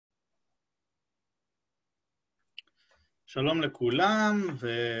שלום לכולם,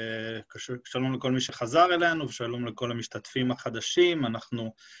 ושלום לכל מי שחזר אלינו, ושלום לכל המשתתפים החדשים.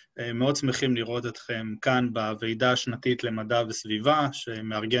 אנחנו מאוד שמחים לראות אתכם כאן בוועידה השנתית למדע וסביבה,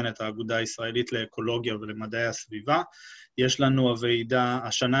 שמארגנת האגודה הישראלית לאקולוגיה ולמדעי הסביבה.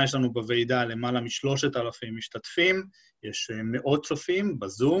 השנה יש לנו בוועידה למעלה מ3,000 משתתפים, יש מאות צופים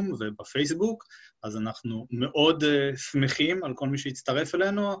בזום ובפייסבוק, אז אנחנו מאוד שמחים על כל מי שהצטרף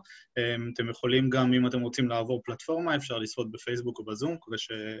אלינו. אתם יכולים גם, אם אתם רוצים לעבור פלטפורמה, אפשר לצפות בפייסבוק או בזום,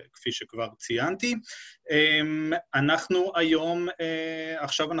 כפי שכבר ציינתי. אנחנו היום,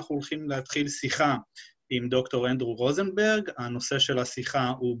 עכשיו אנחנו הולכים להתחיל שיחה עם דוקטור אנדרו רוזנברג. הנושא של השיחה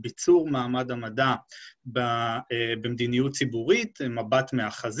הוא ביצור מעמד המדע במדיניות ציבורית, מבט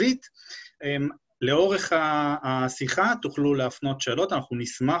מהחזית. לאורך השיחה תוכלו להפנות שאלות, אנחנו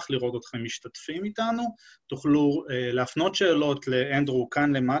נשמח לראות אתכם משתתפים איתנו, תוכלו להפנות שאלות לאנדרו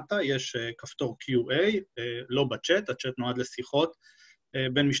כאן למטה, יש כפתור QA, לא בצ'אט, הצ'אט נועד לשיחות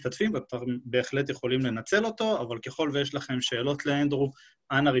בין משתתפים, ואתם בהחלט יכולים לנצל אותו, אבל ככל ויש לכם שאלות לאנדרו,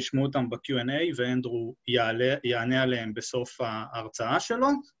 אנא רשמו אותם ב-Q&A, ואנדרו יענה עליהם בסוף ההרצאה שלו.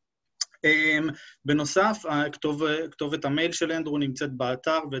 בנוסף, כתובת המייל של אנדרו נמצאת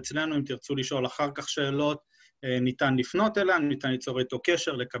באתר, ואצלנו אם תרצו לשאול אחר כך שאלות, ניתן לפנות אלינו, ניתן ליצור איתו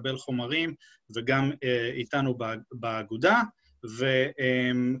קשר, לקבל חומרים, וגם איתנו באגודה.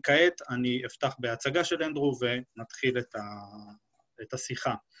 וכעת אני אפתח בהצגה של אנדרו, ונתחיל את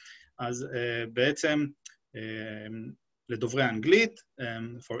השיחה. אז בעצם, לדוברי האנגלית,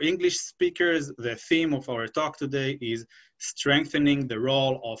 for English speakers, the theme of our talk today is strengthening the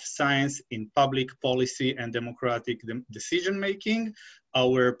role of science in public policy and democratic decision-making.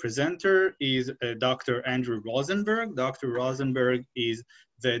 Our presenter is Dr. Andrew Rosenberg. Dr. Rosenberg is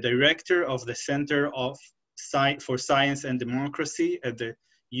the director of the Center for Science and Democracy at the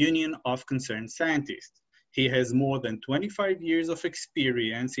Union of Concerned Scientists. He has more than 25 years of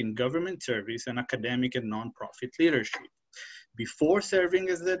experience in government service and academic and non-profit leadership. Before serving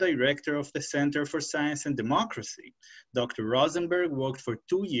as the director of the Center for Science and Democracy, Dr. Rosenberg worked for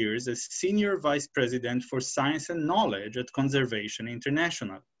 2 years as senior vice president for science and knowledge at Conservation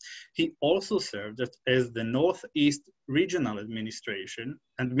International. He also served as the Northeast Regional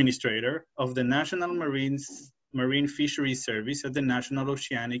Administrator of the National Marine Fisheries Service at the National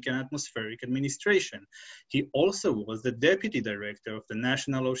Oceanic and Atmospheric Administration. He also was the Deputy Director of the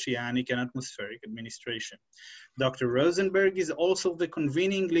National Oceanic and Atmospheric Administration. Dr. Rosenberg is also the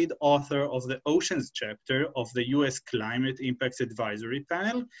convening lead author of the Oceans chapter of the U.S. Climate Impacts Advisory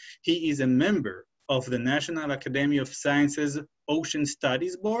Panel. He is a member of the National Academy of Sciences Ocean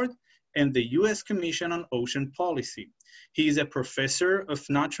Studies Board and the U.S. Commission on Ocean Policy. He is a professor of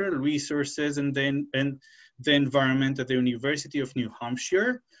natural resources and the environment at the University of New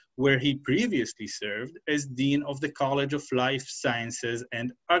Hampshire, where he previously served as Dean of the College of Life Sciences and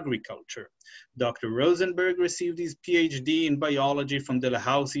Agriculture. Dr. Rosenberg received his PhD in biology from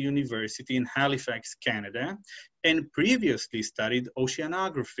Dalhousie University in Halifax, Canada, and previously studied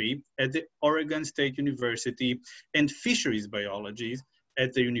oceanography at the Oregon State University and fisheries biology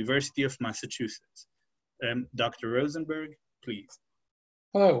at the University of Massachusetts. Dr. Rosenberg, please.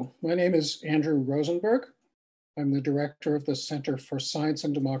 Hello, my name is Andrew Rosenberg. I'm the director of the Center for Science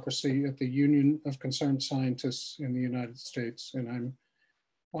and Democracy at the Union of Concerned Scientists in the United States, and I'm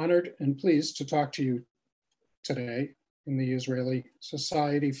honored and pleased to talk to you today in the Israeli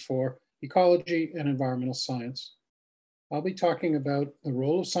Society for Ecology and Environmental Science. I'll be talking about the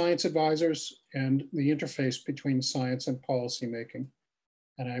role of science advisors and the interface between science and policymaking,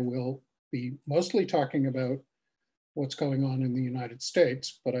 and I will be mostly talking about what's going on in the United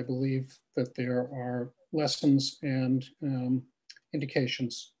States, but I believe that there are lessons and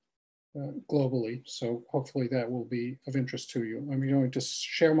indications globally. So hopefully that will be of interest to you. I'm going to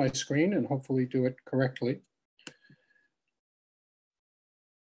share my screen and hopefully do it correctly.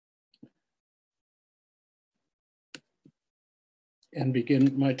 And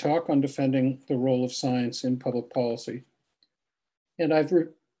begin my talk on defending the role of science in public policy. And I've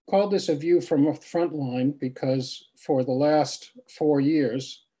called this a view from a front line because for the last 4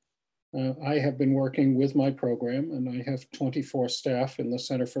 years, I have been working with my program, and I have 24 staff in the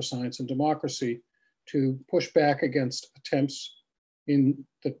Center for Science and Democracy to push back against attempts in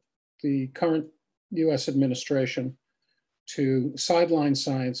the current US administration to sideline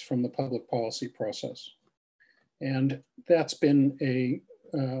science from the public policy process. And that's been a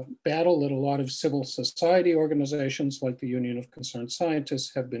battle that a lot of civil society organizations like the Union of Concerned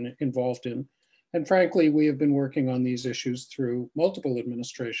Scientists have been involved in. And frankly, we have been working on these issues through multiple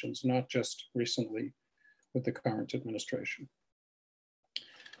administrations, not just recently with the current administration.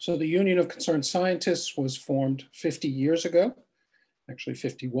 So the Union of Concerned Scientists was formed 50 years ago, actually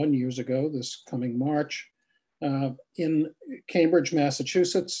 51 years ago, this coming March, in Cambridge,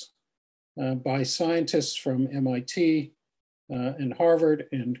 Massachusetts, by scientists from MIT and Harvard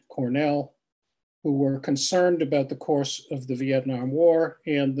and Cornell, who were concerned about the course of the Vietnam War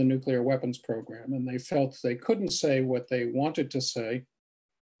and the nuclear weapons program. And they felt they couldn't say what they wanted to say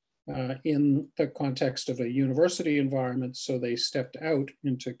in the context of a university environment. So they stepped out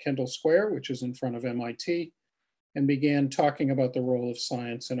into Kendall Square, which is in front of MIT, and began talking about the role of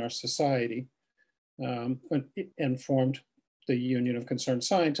science in our society, and formed the Union of Concerned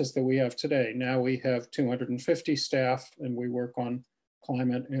Scientists that we have today. Now we have 250 staff, and we work on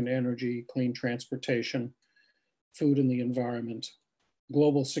climate and energy, clean transportation, food and the environment,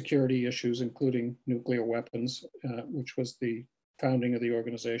 global security issues, including nuclear weapons, which was the founding of the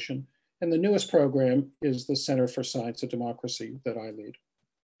organization. And the newest program is the Center for Science and Democracy that I lead.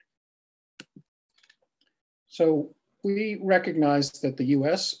 So we recognize that the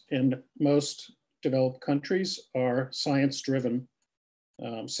US and most developed countries are science-driven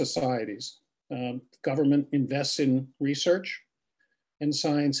societies. Government invests in research, and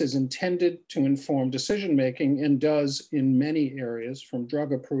science is intended to inform decision-making and does in many areas, from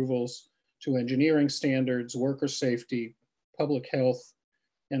drug approvals to engineering standards, worker safety, public health,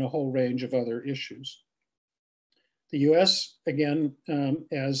 and a whole range of other issues. The US, again,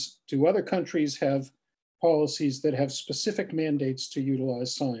 as do other countries, have policies that have specific mandates to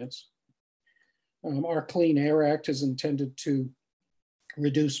utilize science. Our Clean Air Act is intended to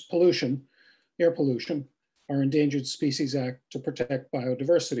reduce pollution, air pollution, our Endangered Species Act to protect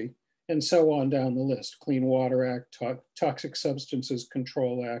biodiversity, and so on down the list. Clean Water Act, Toxic Substances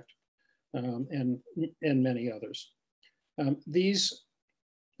Control Act, and many others. These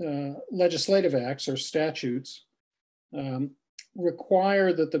legislative acts or statutes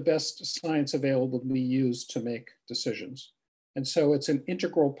require that the best science available be used to make decisions. And so it's an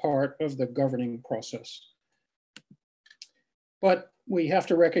integral part of the governing process. But we have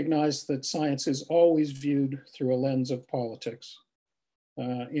to recognize that science is always viewed through a lens of politics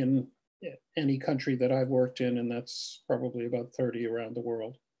in any country that I've worked in, and that's probably about 30 around the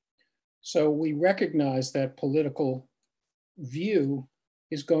world. So we recognize that political view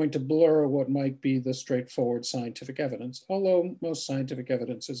is going to blur what might be the straightforward scientific evidence, although most scientific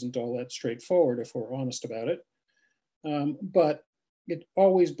evidence isn't all that straightforward if we're honest about it. But it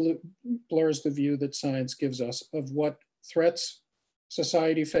always blurs the view that science gives us of what threats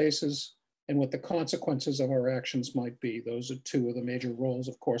society faces and what the consequences of our actions might be. Those are two of the major roles,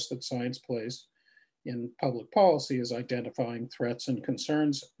 of course, that science plays in public policy, is identifying threats and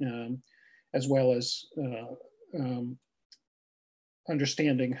concerns, as well as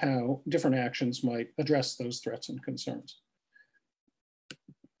understanding how different actions might address those threats and concerns.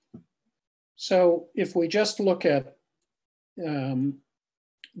 So if we just look at the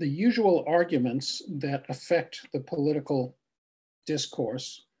usual arguments that affect the political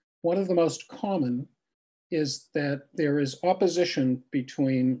discourse, one of the most common is that there is opposition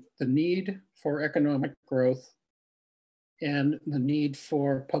between the need for economic growth and the need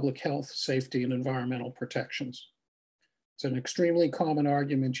for public health, safety, and environmental protections. It's an extremely common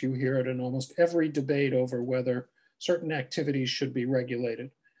argument. You hear it in almost every debate over whether certain activities should be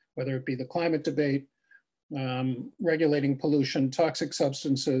regulated, whether it be the climate debate, regulating pollution, toxic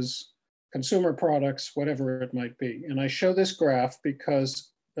substances, consumer products, whatever it might be. And I show this graph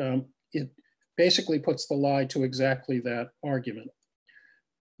because it basically puts the lie to exactly that argument.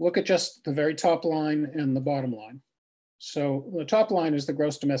 Look at just the very top line and the bottom line. So the top line is the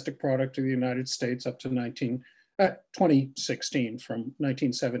gross domestic product of the United States up to 2016, from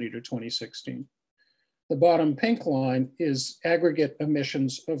 1970 to 2016. The bottom pink line is aggregate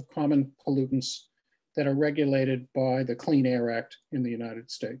emissions of common pollutants that are regulated by the Clean Air Act in the United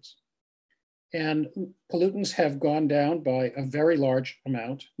States. And pollutants have gone down by a very large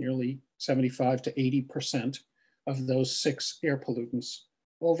amount, nearly 75 to 80% of those 6 air pollutants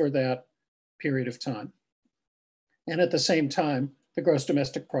over that period of time. And at the same time, the gross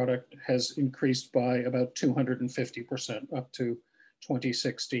domestic product has increased by about 250% up to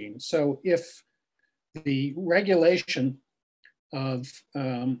 2016. So if the regulation of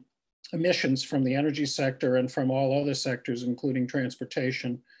emissions from the energy sector and from all other sectors, including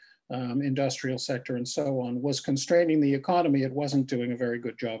transportation, industrial sector, and so on, was constraining the economy, it wasn't doing a very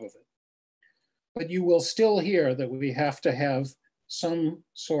good job of it. But you will still hear that we have to have some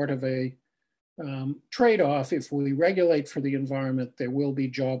sort of a trade-off. If we regulate for the environment, there will be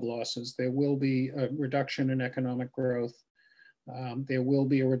job losses, there will be a reduction in economic growth, there will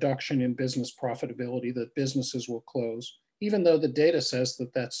be a reduction in business profitability, that businesses will close. even though the data says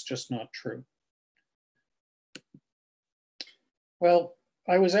that that's just not true. Well,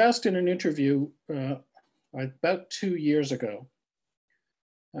 I was asked in an interview about 2 years ago,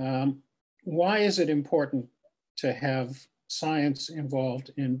 why is it important to have science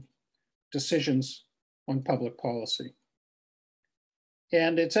involved in decisions on public policy?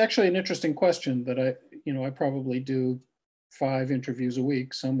 And it's actually an interesting question that I probably do 5 interviews a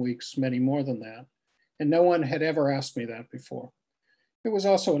week, some weeks many more than that. And no one had ever asked me that before. It was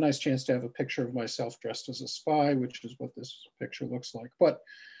also a nice chance to have a picture of myself dressed as a spy, which is what this picture looks like. But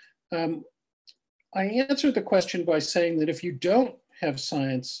I answered the question by saying that if you don't have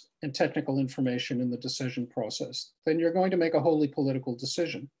science and technical information in the decision process, then you're going to make a wholly political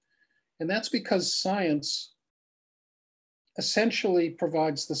decision. And that's because science essentially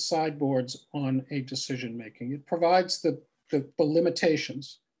provides the sideboards on a decision making. It provides the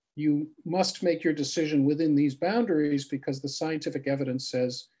limitations. You must make your decision within these boundaries because the scientific evidence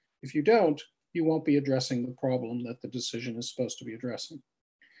says if you don't, you won't be addressing the problem that the decision is supposed to be addressing.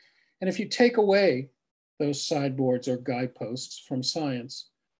 And if you take away those sideboards or guideposts from science,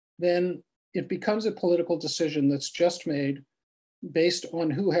 then it becomes a political decision that's just made based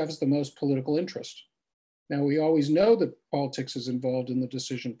on who has the most political interest. Now, we always know that politics is involved in the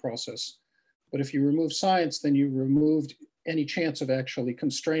decision process, but if you remove science, then you removed any chance of actually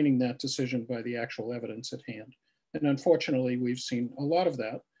constraining that decision by the actual evidence at hand. And unfortunately, we've seen a lot of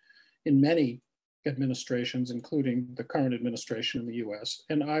that in many administrations, including the current administration in the US,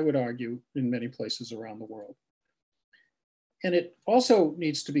 and I would argue in many places around the world. And it also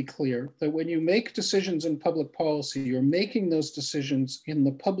needs to be clear that when you make decisions in public policy, you're making those decisions in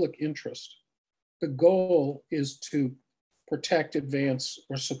the public interest. The goal is to protect, advance,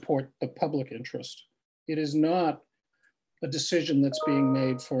 or support the public interest. It is not a decision that's being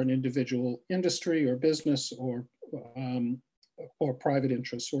made for an individual industry or business or private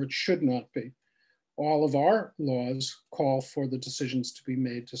interests, or it should not be. All of our laws call for the decisions to be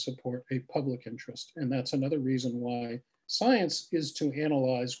made to support a public interest. And that's another reason why science is to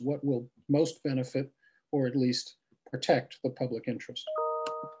analyze what will most benefit or at least protect the public interest.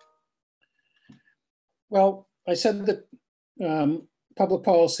 Well, I said that public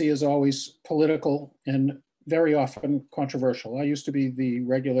policy is always political and very often controversial. I used to be the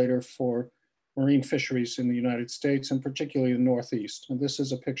regulator for marine fisheries in the United States, and particularly in the Northeast. And this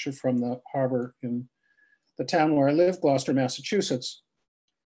is a picture from the harbor in the town where I live, Gloucester, Massachusetts,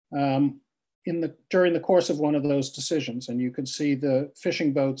 during the course of one of those decisions. And you could see the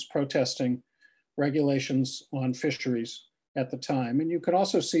fishing boats protesting regulations on fisheries at the time. And you can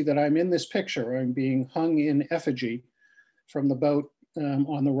also see that I'm in this picture. I'm being hung in effigy from the boat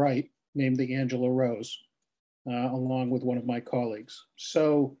on the right, named the Angela Rose, along with one of my colleagues.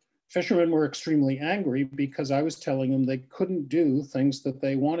 So fishermen were extremely angry because I was telling them they couldn't do things that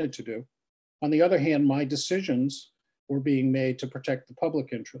they wanted to do. On the other hand, my decisions were being made to protect the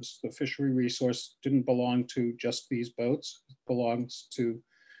public interest. The fishery resource didn't belong to just these boats, it belongs to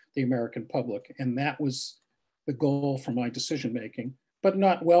the American public. And that was the goal for my decision making, but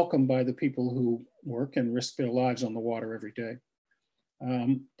not welcomed by the people who work and risk their lives on the water every day.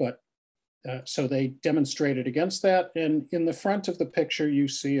 So they demonstrated against that. And in the front of the picture, you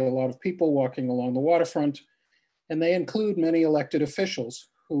see a lot of people walking along the waterfront, and they include many elected officials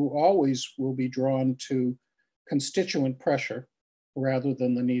who always will be drawn to constituent pressure rather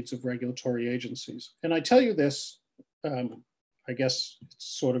than the needs of regulatory agencies. And I tell you this, I guess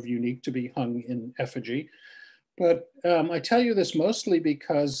it's sort of unique to be hung in effigy, but I tell you this mostly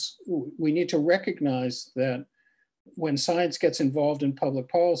because we need to recognize that when science gets involved in public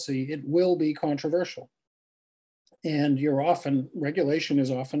policy, it will be controversial. And regulation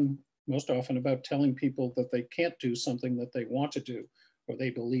is most often about telling people that they can't do something that they want to do or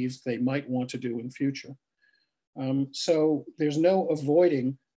they believe they might want to do in future. So there's no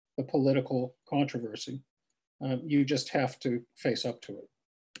avoiding the political controversy. You just have to face up to it.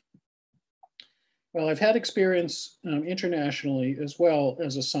 Well, I've had experience internationally as well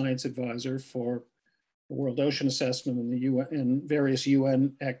as a science advisor for the World Ocean Assessment and the UN and various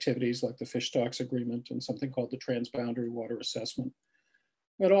UN activities like the Fish Stocks Agreement and something called the Transboundary Water Assessment,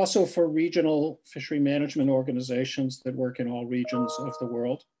 but also for regional fishery management organizations that work in all regions of the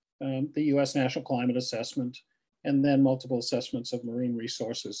world, the US National Climate Assessment, and then multiple assessments of marine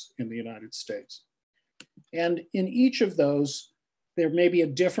resources in the United States. And in each of those, there may be a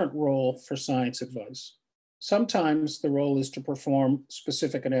different role for science advice. Sometimes the role is to perform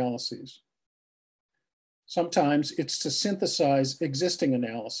specific analyses. Sometimes it's to synthesize existing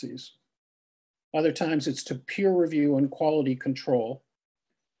analyses. Other times it's to peer review and quality control,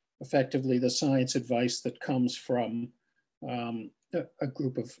 effectively the science advice that comes from a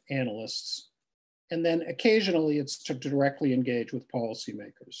group of analysts. And then occasionally it's to directly engage with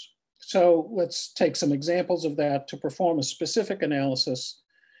policymakers. So let's take some examples of that. To perform a specific analysis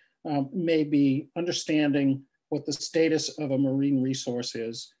may be understanding what the status of a marine resource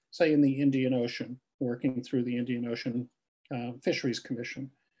is, say in the Indian Ocean, working through the Indian Ocean Fisheries Commission.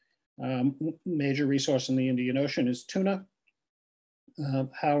 Major resource in the Indian Ocean is tuna.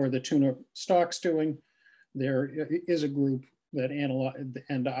 How are the tuna stocks doing? There is a group that analyze,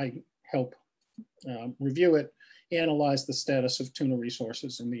 and I help review it, analyze the status of tuna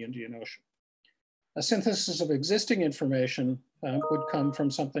resources in the Indian Ocean. A synthesis of existing information would come from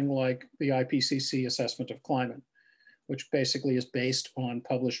something like the IPCC assessment of climate, which basically is based on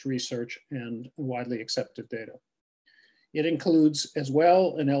published research and widely accepted data. It includes as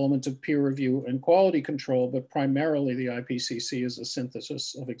well an element of peer review and quality control, but primarily the IPCC is a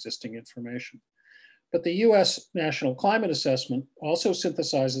synthesis of existing information. But the US National Climate Assessment also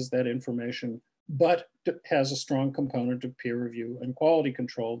synthesizes that information, but has a strong component of peer review and quality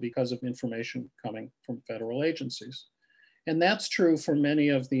control because of information coming from federal agencies. And that's true for many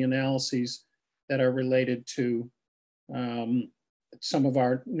of the analyses that are related to some of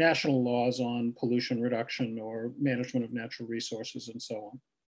our national laws on pollution reduction or management of natural resources and so on.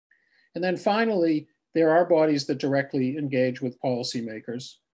 And then finally, there are bodies that directly engage with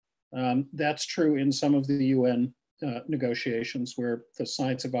policymakers. That's true in some of the UN negotiations where the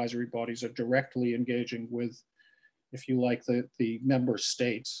science advisory bodies are directly engaging with, if you like, the member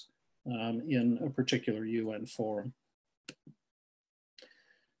states in a particular UN forum.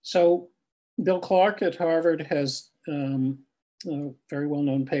 So Bill Clark at Harvard has a very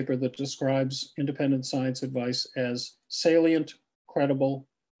well-known paper that describes independent science advice as salient, credible,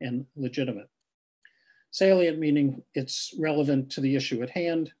 and legitimate. Salient meaning it's relevant to the issue at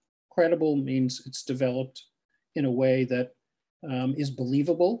hand. Credible means it's developed in a way that is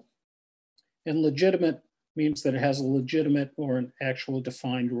believable. And legitimate means that it has a legitimate or an actual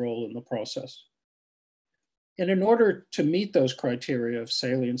defined role in the process. And in order to meet those criteria of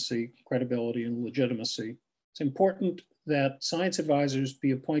saliency, credibility, and legitimacy, it's important that science advisors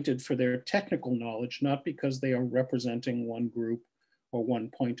be appointed for their technical knowledge, not because they are representing one group or one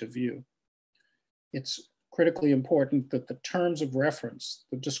point of view. It's critically important that the terms of reference,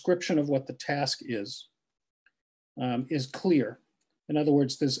 the description of what the task is clear. In other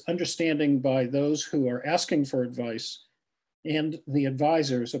words, there's understanding by those who are asking for advice and the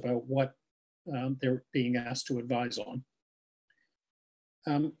advisors about what they're being asked to advise on.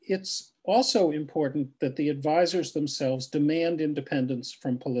 It's also important that the advisors themselves demand independence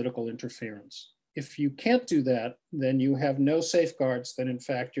from political interference. If you can't do that, then you have no safeguards that in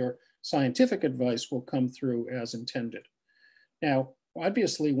fact your scientific advice will come through as intended. Now,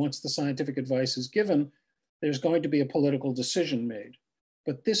 obviously, once the scientific advice is given, there's going to be a political decision made.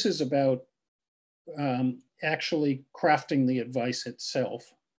 But this is about actually crafting the advice itself,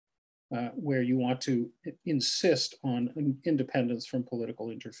 where you want to insist on independence from political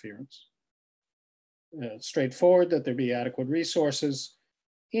interference. Straightforward, that there be adequate resources,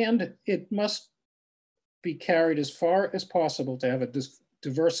 and it must be carried as far as possible to have a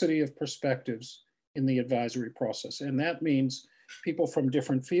diversity of perspectives in the advisory process. And that means people from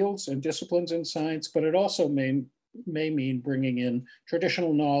different fields and disciplines in science, but it also may mean bringing in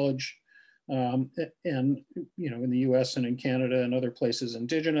traditional knowledge, and in the US and in Canada and other places,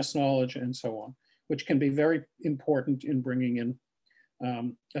 indigenous knowledge and so on, which can be very important in bringing in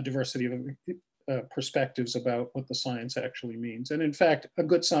a diversity of perspectives about what the science actually means. And in fact, a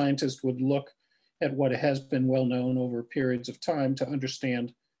good scientist would look at what has been well known over periods of time to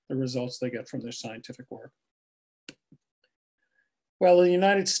understand the results they get from their scientific work. Well, in the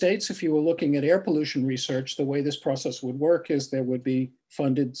United States, if you were looking at air pollution research, the way this process would work is there would be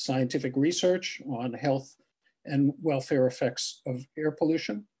funded scientific research on health and welfare effects of air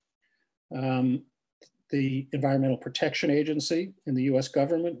pollution. The Environmental Protection Agency in the US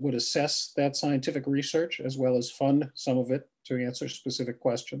government would assess that scientific research as well as fund some of it to answer specific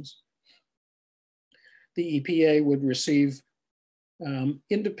questions. The EPA would receive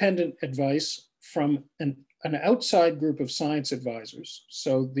independent advice from an outside group of science advisors.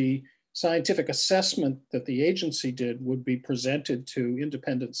 So the scientific assessment that the agency did would be presented to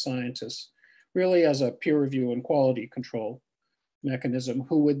independent scientists, really as a peer review and quality control mechanism,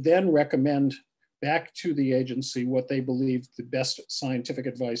 who would then recommend back to the agency what they believed the best scientific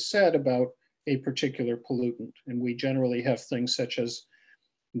advice said about a particular pollutant. And we generally have things such as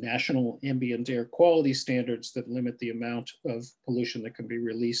national ambient air quality standards that limit the amount of pollution that can be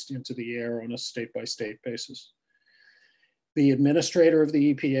released into the air on a state-by-state basis. The administrator of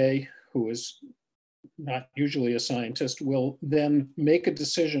the EPA, who is not usually a scientist, will then make a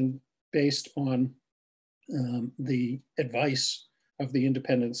decision based on the advice of the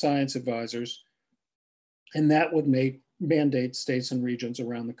independent science advisors. And that would mandate states and regions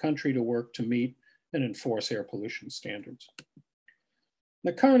around the country to work to meet and enforce air pollution standards.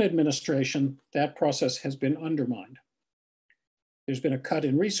 The current administration, that process has been undermined. There's been a cut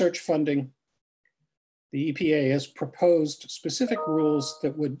in research funding. The EPA has proposed specific rules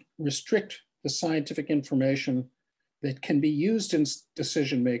that would restrict the scientific information that can be used in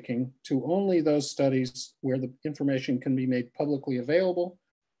decision-making to only those studies where the information can be made publicly available,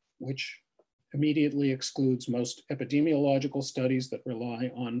 which immediately excludes most epidemiological studies that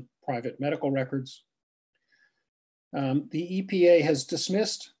rely on private medical records. The EPA has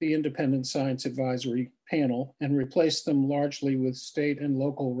dismissed the independent science advisory panel and replaced them largely with state and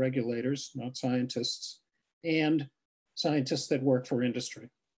local regulators, not scientists, and scientists that work for industry.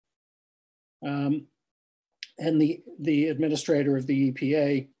 And the administrator of the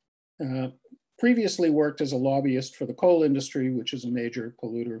EPA previously worked as a lobbyist for the coal industry, which is a major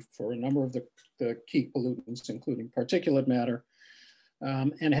polluter for a number of the key pollutants, including particulate matter,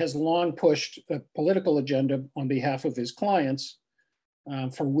 and has long pushed a political agenda on behalf of his clients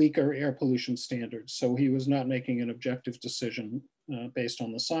for weaker air pollution standards. So he was not making an objective decision based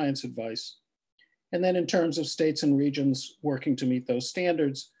on the science advice. And then in terms of states and regions working to meet those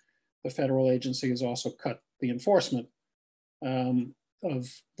standards, the federal agency has also cut the enforcement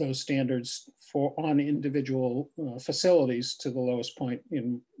of those standards on individual facilities to the lowest point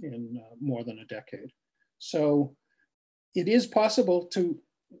in more than a decade. So it is possible to,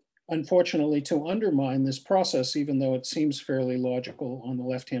 unfortunately, to undermine this process, even though it seems fairly logical on the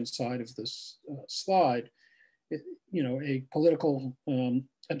left-hand side of this slide. A political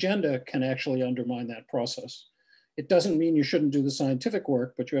agenda can actually undermine that process. It doesn't mean you shouldn't do the scientific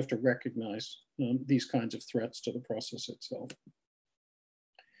work, but you have to recognize these kinds of threats to the process itself.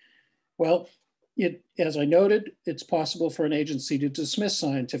 Well, as I noted, it's possible for an agency to dismiss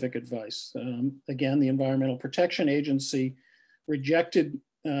scientific advice. Again, the Environmental Protection Agency rejected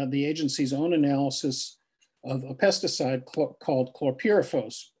the agency's own analysis of a pesticide called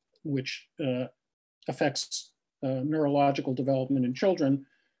chlorpyrifos, which affects neurological development in children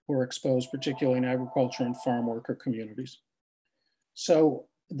who are exposed, particularly in agriculture and farm worker communities. So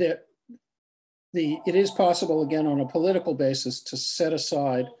it is possible, again, on a political basis, to set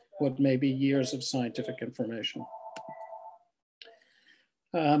aside what may be years of scientific information.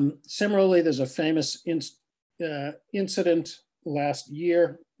 Similarly, there's a famous incident last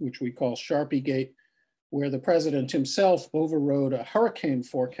year, which we call Sharpiegate, where the president himself overrode a hurricane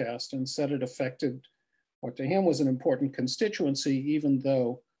forecast and said it affected what to him was an important constituency, even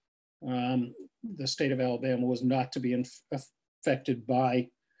though the state of Alabama was not to be affected by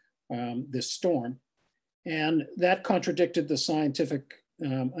this storm. And that contradicted the scientific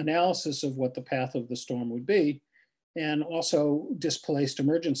analysis of what the path of the storm would be, and also displaced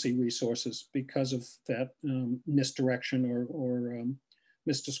emergency resources because of that misdirection or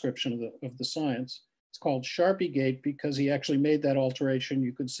misdescription of the science. It's called Sharpiegate because he actually made that alteration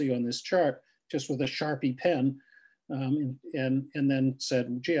you could see on this chart just with a Sharpie pen, and then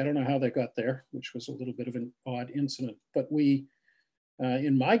said, gee, I don't know how they got there, which was a little bit of an odd incident. But we,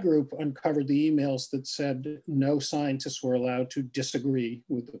 in my group, uncovered the emails that said no scientists were allowed to disagree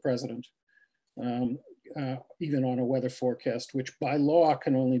with the president, even on a weather forecast, which by law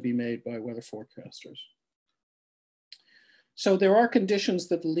can only be made by weather forecasters. So there are conditions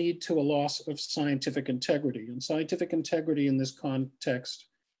that lead to a loss of scientific integrity. And scientific integrity in this context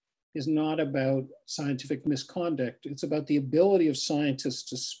is not about scientific misconduct. It's about the ability of scientists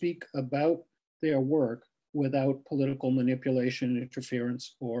to speak about their work without political manipulation,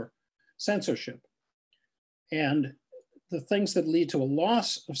 interference, or censorship. And the things that lead to a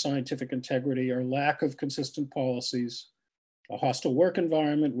loss of scientific integrity are lack of consistent policies, a hostile work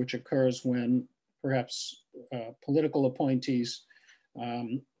environment, which occurs when perhaps political appointees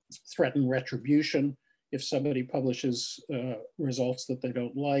threaten retribution if somebody publishes results that they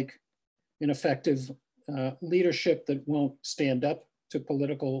don't like, ineffective leadership that won't stand up to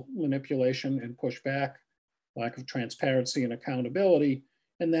political manipulation and push back, lack of transparency and accountability,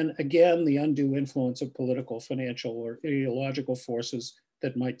 and then again, the undue influence of political, financial, or ideological forces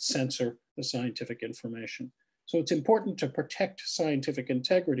that might censor the scientific information. So it's important to protect scientific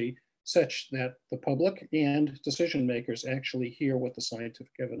integrity such that the public and decision makers actually hear what the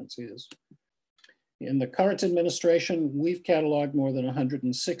scientific evidence is. In the current administration, we've cataloged more than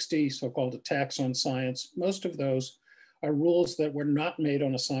 160 so-called attacks on science. Most of those are rules that were not made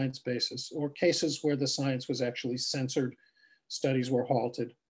on a science basis, or cases where the science was actually censored, studies were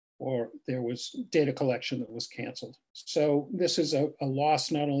halted, or there was data collection that was canceled. So this is a loss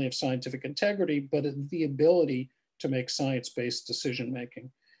not only of scientific integrity, but the ability to make science-based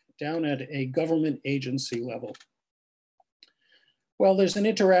decision-making down at a government agency level. Well, there's an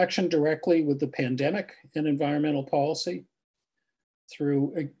interaction directly with the pandemic and environmental policy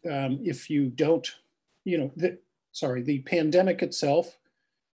through, if you don't, the pandemic itself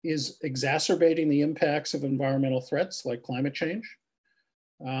is exacerbating the impacts of environmental threats like climate change.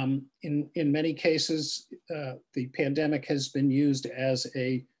 In many cases, the pandemic has been used as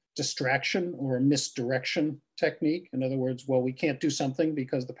a distraction or a misdirection technique. In other words, well, we can't do something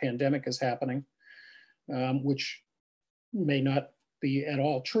because the pandemic is happening, which may not be at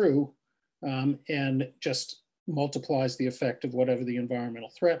all true, and just multiplies the effect of whatever the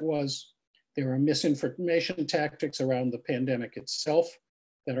environmental threat was. There are misinformation tactics around the pandemic itself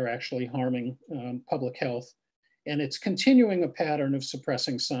that are actually harming public health. And it's continuing a pattern of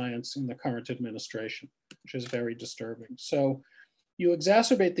suppressing science in the current administration, which is very disturbing. So you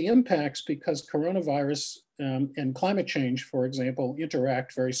exacerbate the impacts because coronavirus and climate change, for example,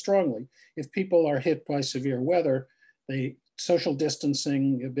 interact very strongly. If people are hit by severe weather, the social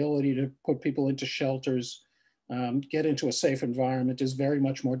distancing, the ability to put people into shelters, get into a safe environment is very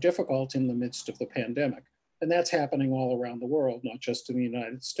much more difficult in the midst of the pandemic. And that's happening all around the world, not just in the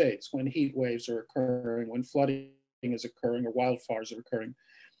United States. When heat waves are occurring, when flooding is occurring or wildfires are occurring,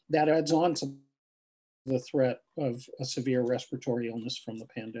 that adds on to the threat of a severe respiratory illness from the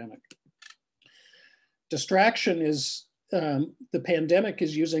pandemic. Distraction is, the pandemic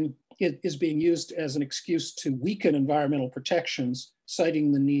is being used as an excuse to weaken environmental protections,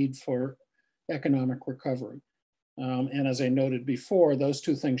 citing the need for economic recovery. And as I noted before, those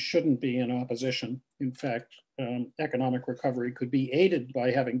two things shouldn't be in opposition. In fact, economic recovery could be aided by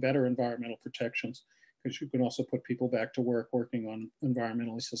having better environmental protections, because you can also put people back to work working on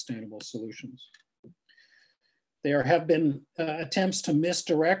environmentally sustainable solutions. There have been attempts to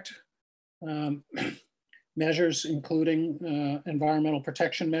misdirect measures, including environmental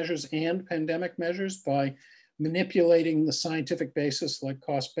protection measures and pandemic measures, by manipulating the scientific basis like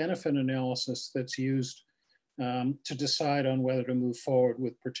cost-benefit analysis that's used to decide on whether to move forward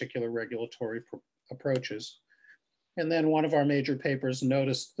with particular regulatory approaches. And then one of our major papers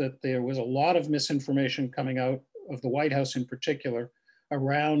noticed that there was a lot of misinformation coming out of the White House in particular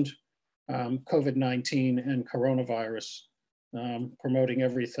around COVID-19 and coronavirus, promoting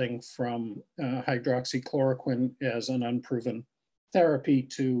everything from hydroxychloroquine as an unproven therapy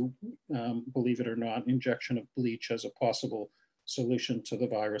to, believe it or not, injection of bleach as a possible solution to the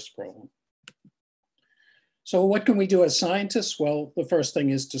virus problem. So what can we do as scientists? Well, the first thing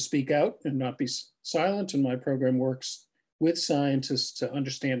is to speak out and not be silent. And my program works with scientists to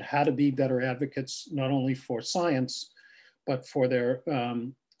understand how to be better advocates, not only for science, but for their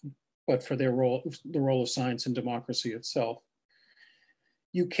role, the role of science in democracy itself.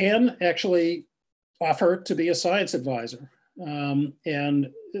 You can actually offer to be a science advisor. And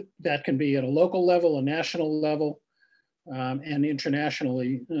that can be at a local level, a national level, and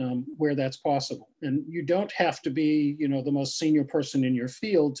internationally where that's possible. And you don't have to be, the most senior person in your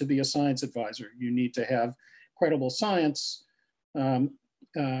field to be a science advisor. You need to have credible science and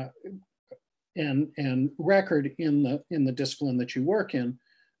record in the discipline that you work in.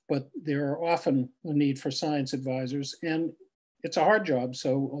 But there are often a need for science advisors, and it's a hard job.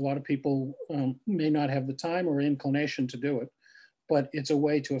 So a lot of people may not have the time or inclination to do it, but it's a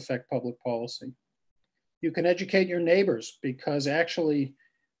way to affect public policy. You can educate your neighbors, because actually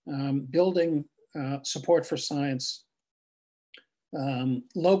building support for science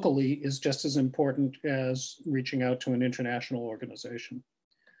locally is just as important as reaching out to an international organization.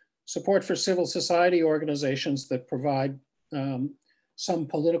 Support for civil society organizations that provide some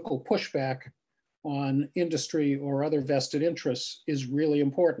political pushback on industry or other vested interests is really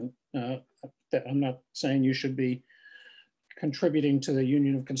important. I'm not saying you should be contributing to the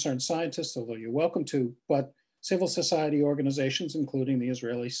Union of Concerned Scientists, although you're welcome to, but civil society organizations, including the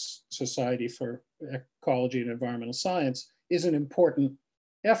Israeli Society for Ecology and Environmental Science, is an important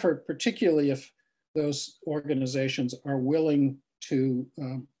effort, particularly if those organizations are willing to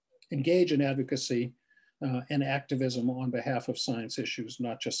engage in advocacy and activism on behalf of science issues,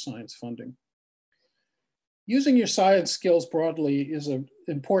 not just science funding. Using your science skills broadly is an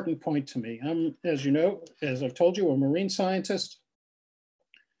important point to me. I'm, as you know, as I've told you, a marine scientist.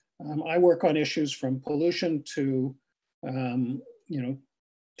 I work on issues from pollution to,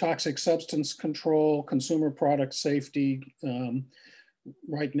 toxic substance control, consumer product safety,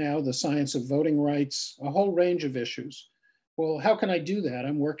 right now, the science of voting rights, a whole range of issues. Well, how can I do that?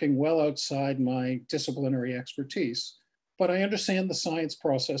 I'm working well outside my disciplinary expertise, But I understand the science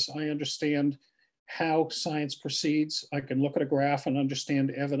process. I understand how science proceeds. I can look at a graph and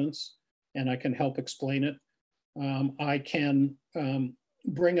understand evidence, and I can help explain it. I can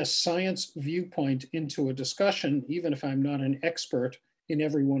bring a science viewpoint into a discussion, even if I'm not an expert in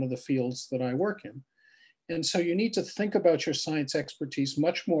every one of the fields that I work in. And so you need to think about your science expertise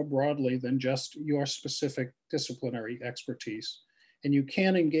much more broadly than just your specific disciplinary expertise. And you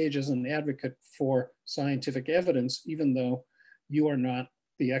can engage as an advocate for scientific evidence, even though you are not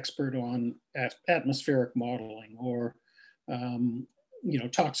the expert on atmospheric modeling or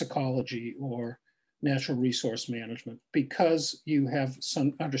toxicology or natural resource management, because you have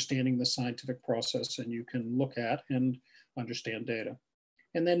some understanding the scientific process and you can look at and understand data.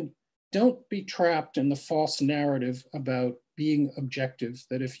 And then don't be trapped in the false narrative about being objective,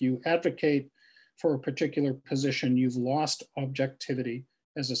 that if you advocate for a particular position, you've lost objectivity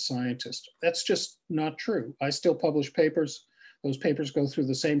as a scientist. That's just not true. I still publish papers. Those papers go through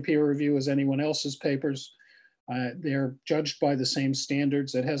the same peer review as anyone else's papers. They're judged by the same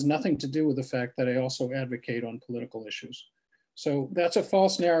standards. It has nothing to do with the fact that I also advocate on political issues. So that's a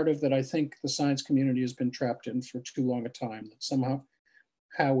false narrative that I think the science community has been trapped in for too long a time, that somehow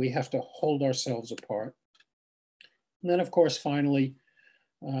how we have to hold ourselves apart. And then, of course, finally,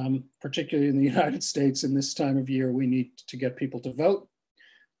 particularly in the United States in this time of year, we need to get people to vote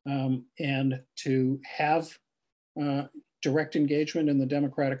and to have direct engagement in the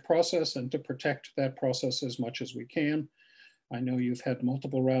democratic process and to protect that process as much as we can. I know you've had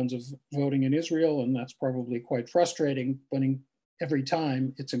multiple rounds of voting in Israel, and that's probably quite frustrating, but every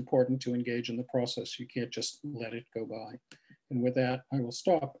time it's important to engage in the process. You can't just let it go by. And with that, I will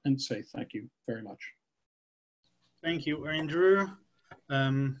stop and say thank you very much. Thank you, Andrew.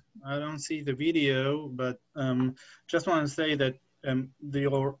 I don't see the video, but just want to say that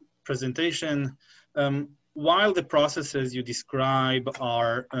your presentation, while the processes you describe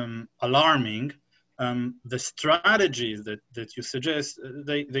are alarming, the strategies that you suggest,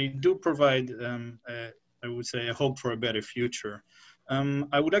 they do provide, I would say, a hope for a better future.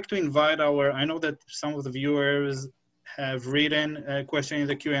 I would like to invite I know that some of the viewers have written a question in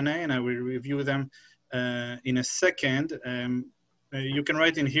the Q&A, and I will review them in a second. You can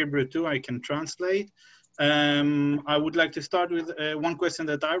write in Hebrew too, I can translate. I would like to start with one question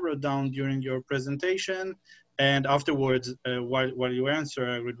that I wrote down during your presentation, and afterwards, while you answer,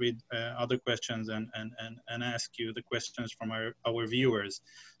 I would read other questions and ask you the questions from our viewers.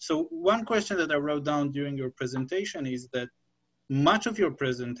 So one question that I wrote down during your presentation is that much of your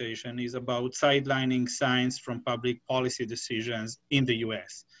presentation is about sidelining science from public policy decisions in the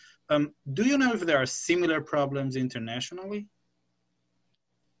US. Do you know if there are similar problems internationally?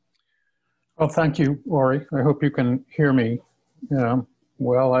 Well, thank you, Ori. I hope you can hear me.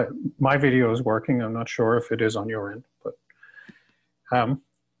 Well, my video is working. I'm not sure if it is on your end, but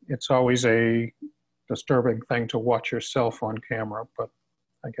it's always a disturbing thing to watch yourself on camera, but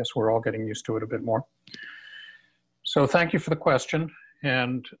I guess we're all getting used to it a bit more. So thank you for the question,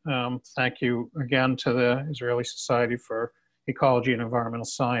 and thank you again to the Israeli Society for Ecology and Environmental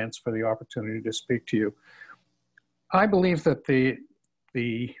Science for the opportunity to speak to you. I believe that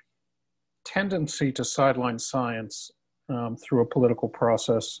the tendency to sideline science through a political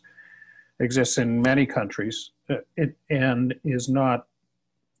process exists in many countries and is not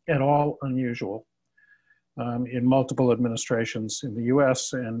at all unusual in multiple administrations in the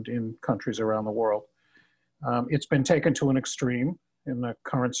US and in countries around the world. It's been taken to an extreme in the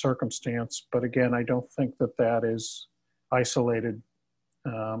current circumstance, but again, I don't think that that is isolated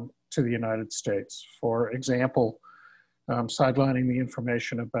to the United States. For example, sidelining the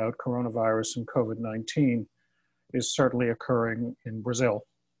information about coronavirus and COVID-19 is certainly occurring in Brazil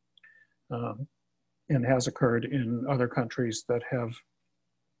and has occurred in other countries that have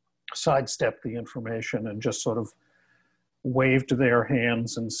sidestepped the information and just sort of waved their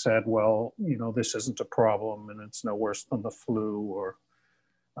hands and said, well, this isn't a problem and it's no worse than the flu, or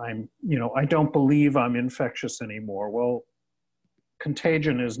I don't believe I'm infectious anymore. Well,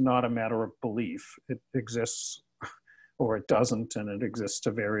 contagion is not a matter of belief. It exists or it doesn't, and it exists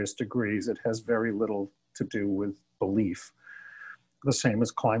to various degrees. It has very little to do with belief. The same as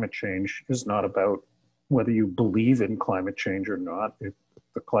climate change is not about whether you believe in climate change or not. The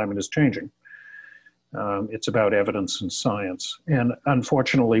climate is changing. It's about evidence and science. And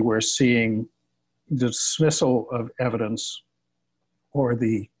unfortunately, we're seeing the dismissal of evidence or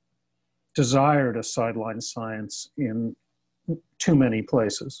the desire to sideline science in too many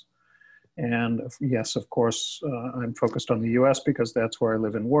places. And yes, of course, I'm focused on the US because that's where I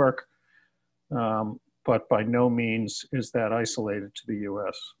live and work. But by no means is that isolated to the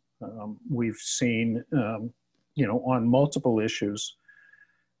US. We've seen on multiple issues,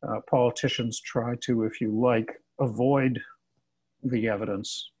 politicians try to, if you like, avoid the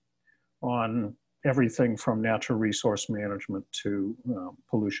evidence on everything from natural resource management to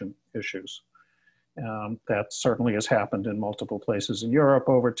pollution issues. That certainly has happened in multiple places in Europe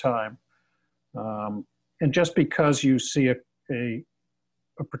over time. And just because you see a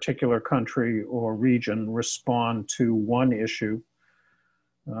particular country or region respond to one issue,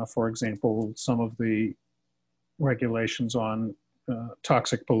 for example, some of the regulations on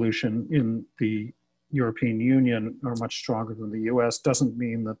toxic pollution in the European Union are much stronger than the US, doesn't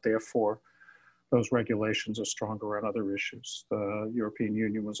mean that therefore those regulations are stronger on other issues. The European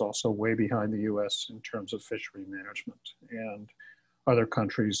Union was also way behind the US in terms of fishery management, and other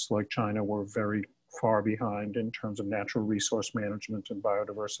countries like China were very far behind in terms of natural resource management and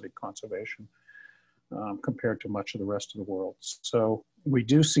biodiversity conservation compared to much of the rest of the world. So we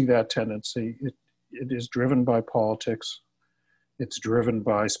do see that tendency. It is driven by politics. It's driven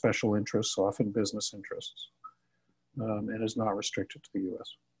by special interests, often business interests, and is not restricted to the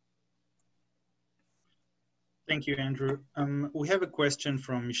US. Thank you, Andrew. We have a question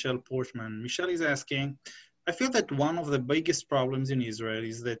from Michelle Portman. Michelle is asking, I feel that one of the biggest problems in Israel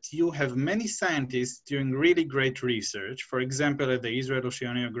is that you have many scientists doing really great research, for example, at the Israel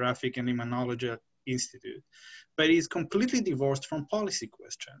Oceanographic and Immunology Institute, but it is completely divorced from policy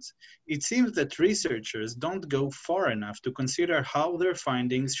questions. It seems that researchers don't go far enough to consider how their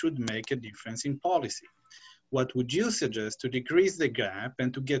findings should make a difference in policy. What would you suggest to decrease the gap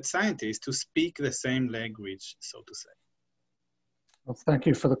and to get scientists to speak the same language, so to say? Well, thank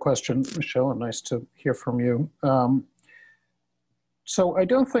you for the question, Michelle, and nice to hear from you. So I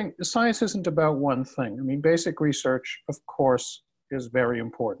don't think science isn't about one thing. I mean, basic research, of course, is very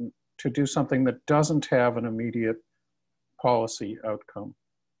important to do something that doesn't have an immediate policy outcome.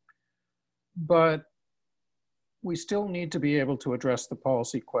 But we still need to be able to address the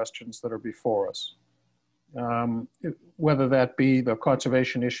policy questions that are before us. Whether that be the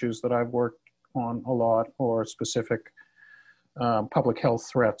conservation issues that I've worked on a lot, or specific public health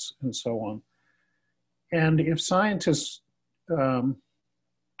threats and so on. And if scientists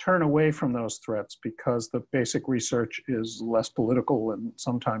turn away from those threats because the basic research is less political and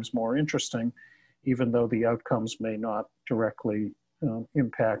sometimes more interesting, even though the outcomes may not directly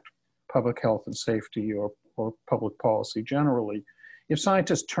impact public health and safety or public policy generally, if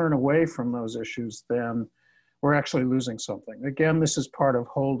scientists turn away from those issues, then we're actually losing something. Again, this is part of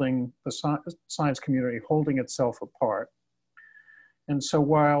holding the science community, holding itself apart. And so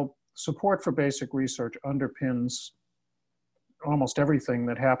while support for basic research underpins almost everything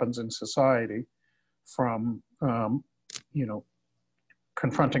that happens in society, from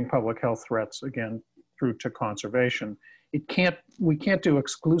confronting public health threats, again, through to conservation, we can't do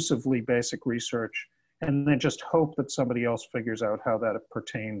exclusively basic research and then just hope that somebody else figures out how that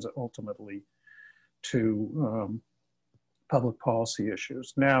pertains ultimately to public policy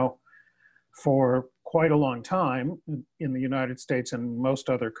issues. Now, for quite a long time in the United States and most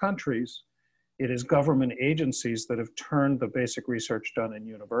other countries, it is government agencies that have turned the basic research done in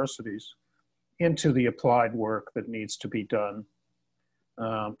universities into the applied work that needs to be done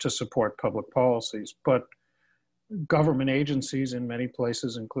to support public policies. But government agencies in many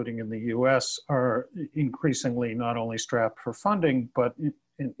places, including in the US, are increasingly not only strapped for funding, but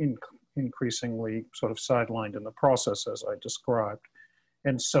increasingly sort of sidelined in the process, as I described.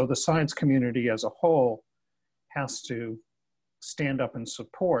 And so the science community as a whole has to stand up and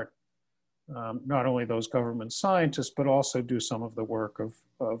support not only those government scientists, but also do some of the work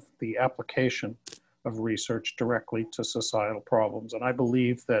of the application of research directly to societal problems. And I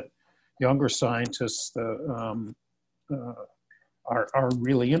believe that younger scientists are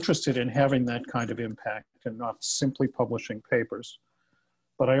really interested in having that kind of impact and not simply publishing papers.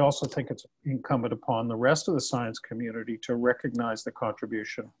 But I also think it's incumbent upon the rest of the science community to recognize the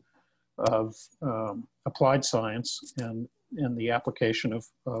contribution of applied science and the application of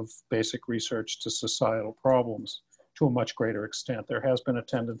basic research to societal problems to a much greater extent. There has been a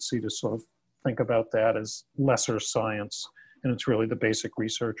tendency to sort of think about that as lesser science, and it's really the basic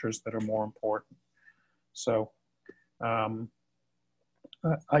researchers that are more important. So I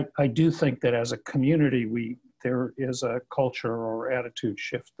do think that as a community, there is a culture or attitude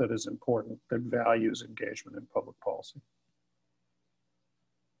shift that is important, that values engagement in public policy.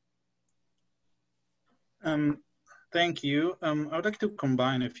 Thank you. I would like to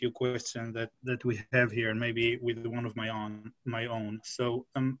combine a few questions that we have here, maybe with one of my own. So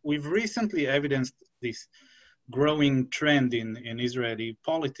we've recently evidenced this growing trend in Israeli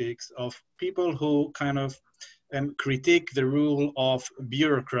politics of people who kind of critique the rule of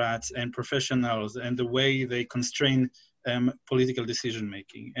bureaucrats and professionals and the way they constrain political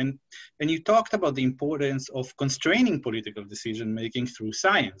decision-making. And you talked about the importance of constraining political decision-making through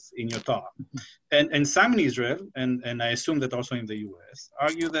science in your talk. And some in Israel, and I assume that also in the US,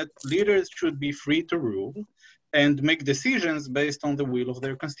 argue that leaders should be free to rule and make decisions based on the will of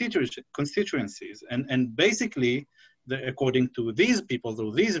their constituencies. And basically, according to these people,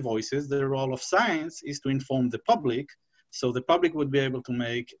 through these voices, the role of science is to inform the public, so the public would be able to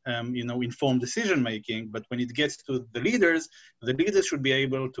make, informed decision-making. But when it gets to the leaders should be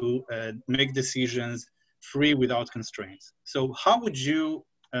able to make decisions free without constraints. So how would you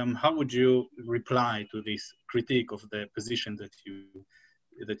reply to this critique of the position that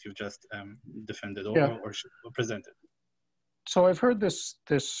you just defended or presented? So I've heard this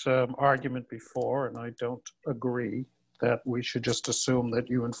argument before, and I don't agree that we should just assume that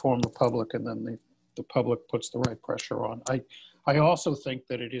you inform the public and then the public puts the right pressure on. I also think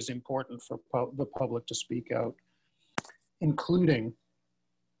that it is important for the public to speak out, including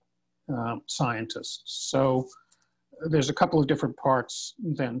scientists. So there's a couple of different parts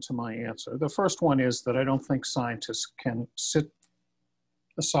then to my answer. The first one is that I don't think scientists can sit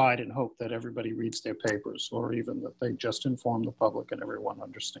aside and hope that everybody reads their papers, or even that they just inform the public and everyone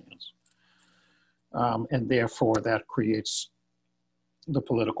understands. And therefore that creates the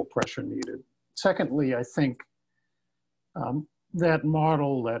political pressure needed. Secondly, I think that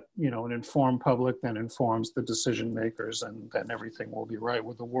model that, an informed public then informs the decision makers and then everything will be right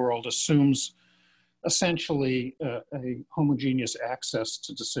with the world assumes essentially a homogeneous access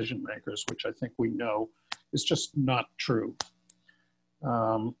to decision makers, which I think we know is just not true.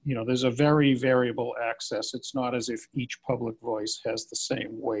 There's a very variable access. It's not as if each public voice has the same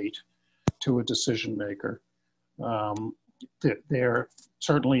weight to a decision maker. They're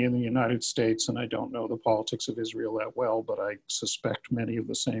certainly in the United States, and I don't know the politics of Israel that well, but I suspect many of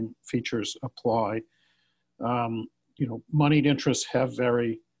the same features apply. Moneyed interests have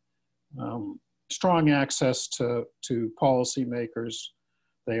very strong access to policymakers.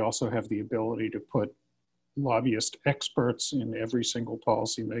 They also have the ability to put lobbyist experts in every single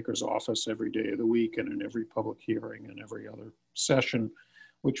policymaker's office every day of the week and in every public hearing and every other session,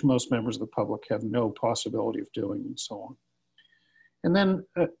 which most members of the public have no possibility of doing, and so on. And then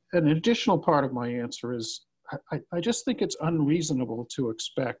an additional part of my answer is I just think it's unreasonable to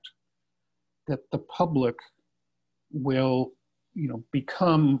expect that the public will,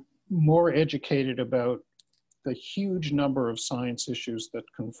 become more educated about the huge number of science issues that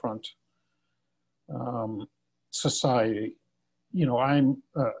confront society. I'm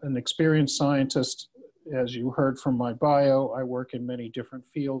an experienced scientist. As you heard from my bio, I work in many different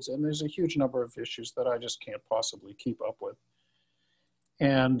fields, and there's a huge number of issues that I just can't possibly keep up with.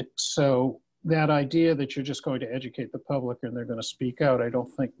 And so that idea that you're just going to educate the public and they're going to speak out, I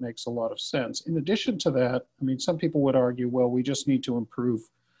don't think makes a lot of sense. In addition to that, some people would argue, well, we just need to improve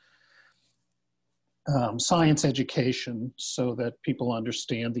science education so that people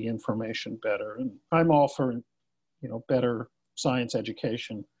understand the information better. And I'm all for, better science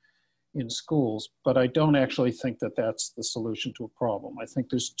education in schools, but I don't actually think that that's the solution to a problem. I think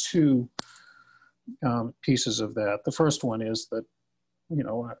there's two pieces of that. The first one is that,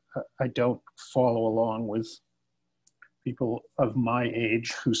 I don't follow along with people of my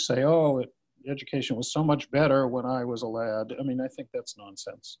age who say, oh, education was so much better when I was a lad. I think that's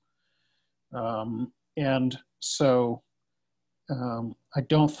nonsense. And so I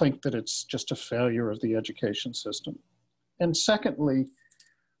don't think that it's just a failure of the education system. And secondly,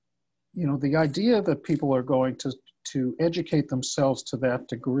 the idea that people are going to educate themselves to that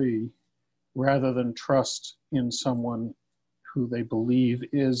degree rather than trust in someone who they believe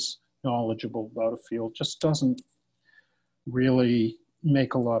is knowledgeable about a field just doesn't really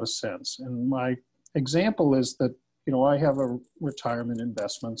make a lot of sense. And my example is that, I have a retirement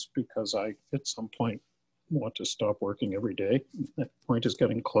investments because I, at some point, want to stop working every day. That point is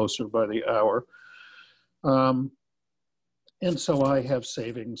getting closer by the hour. And so I have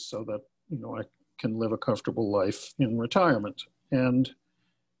savings so that, I can live a comfortable life in retirement. And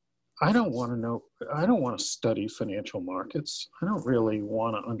I don't want to study financial markets. I don't really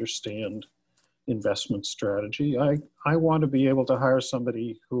want to understand investment strategy. I want to be able to hire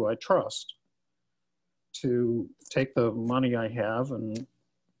somebody who I trust to take the money I have and,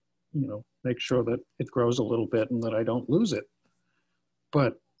 make sure that it grows a little bit and that I don't lose it.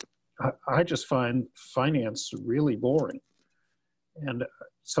 But I just find finance really boring. And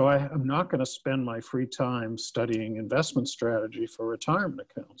so I'm not going to spend my free time studying investment strategy for retirement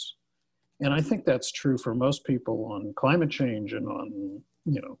accounts. And I think that's true for most people on climate change and on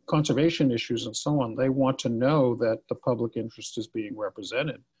conservation issues and so on, they want to know that the public interest is being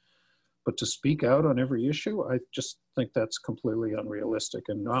represented. But to speak out on every issue, I just think that's completely unrealistic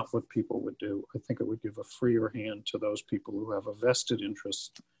and not what people would do. I think it would give a freer hand to those people who have a vested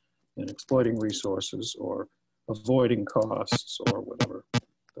interest in exploiting resources or avoiding costs or whatever.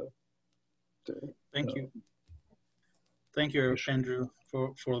 Thank you. Thank you, Andrew,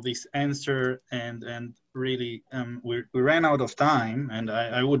 for this answer. And really, we ran out of time, and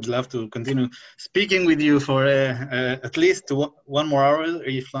I would love to continue speaking with you for at least 1 more hour,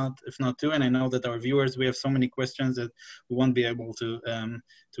 if not 2. And I know that our viewers, we have so many questions that we won't be able to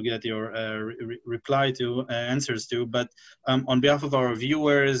get your reply to, answers to. But on behalf of our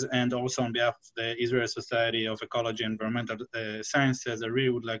viewers and also on behalf of the Israel Society of Ecology and Environmental Sciences, I really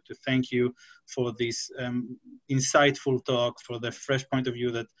would like to thank you for this insightful talk, for the fresh point of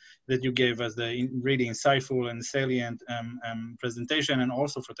view that you gave us, the really insightful and salient presentation, and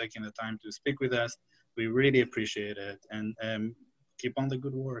also for taking the time to speak with us. We really appreciate it, and keep on the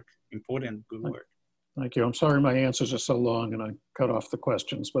good work, important good work. Thank you. I'm sorry my answers are so long and I cut off the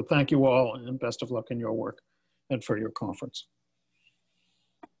questions, but thank you all and best of luck in your work and for your conference.